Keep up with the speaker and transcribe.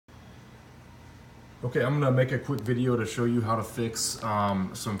Okay, I'm gonna make a quick video to show you how to fix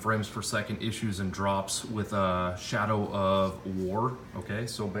some frames per second issues and drops with Shadow of War. Okay,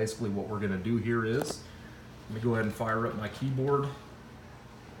 so basically what we're gonna do here is, let me go ahead and fire up my keyboard.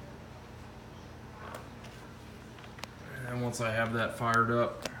 And once I have that fired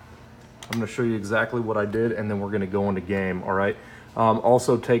up, I'm gonna show you exactly what I did, and then we're gonna go into game, all right?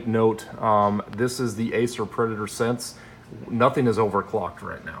 Also take note, this is the Acer Predator Sense. Nothing is overclocked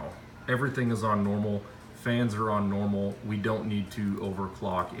right now. Everything is on normal, fans are on normal. We don't need to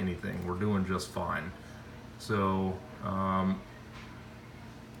overclock anything. We're doing just fine. So, all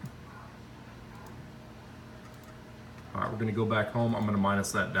right, we're gonna go back home. I'm gonna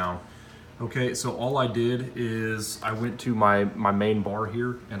minus that down. Okay, so all I did is I went to my main bar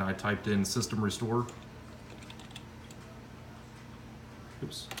here and I typed in system restore.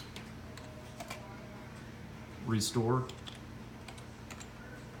 Oops. Restore.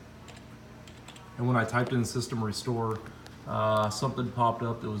 And when I typed in system restore, something popped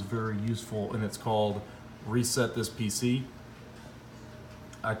up that was very useful, and it's called reset this PC.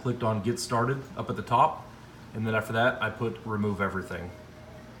 I clicked on get started up at the top, and then after that I put remove everything.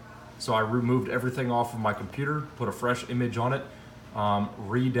 So I removed everything off of my computer, put a fresh image on it,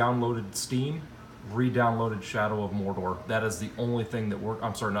 re-downloaded Steam, re-downloaded Shadow of Mordor. That is the only thing that worked.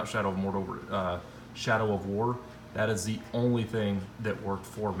 I'm sorry, not Shadow of Mordor, Shadow of War. That is the only thing that worked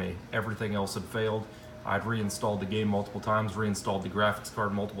for me. Everything else had failed. I'd reinstalled the game multiple times, reinstalled the graphics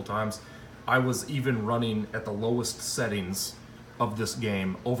card multiple times. I was even running at the lowest settings of this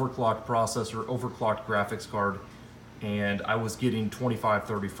game, overclocked processor, overclocked graphics card, and I was getting 25,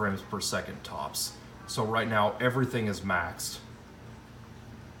 30 frames per second tops. So right now, everything is maxed.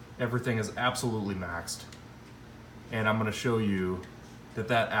 Everything is absolutely maxed. And I'm gonna show you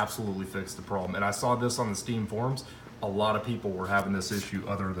that absolutely fixed the problem. And I saw this on the Steam forums. A lot of people were having this issue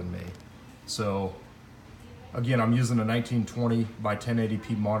other than me. So again, I'm using a 1920 by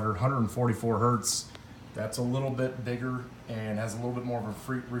 1080p monitor, 144 hertz. That's a little bit bigger and has a little bit more of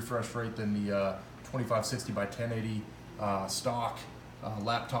a refresh rate than the 2560 by 1080 stock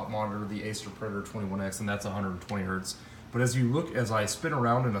laptop monitor, the Acer Predator 21X, and that's 120 hertz. But as you look, as I spin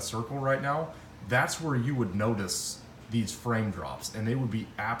around in a circle right now, that's where you would notice these frame drops, and they would be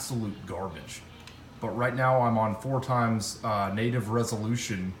absolute garbage. But right now I'm on 4 times native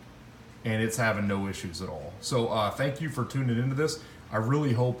resolution, and it's having no issues at all. So thank you for tuning into this. I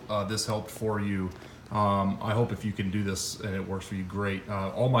really hope this helped for you. I hope if you can do this and it works for you, great.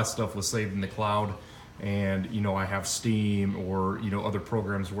 All my stuff was saved in the cloud, and I have Steam or other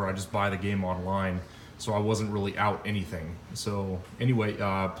programs where I just buy the game online. So I wasn't really out anything. So anyway,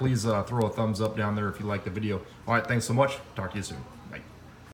 please throw a thumbs up down there if you like the video. All right, thanks so much. Talk to you soon.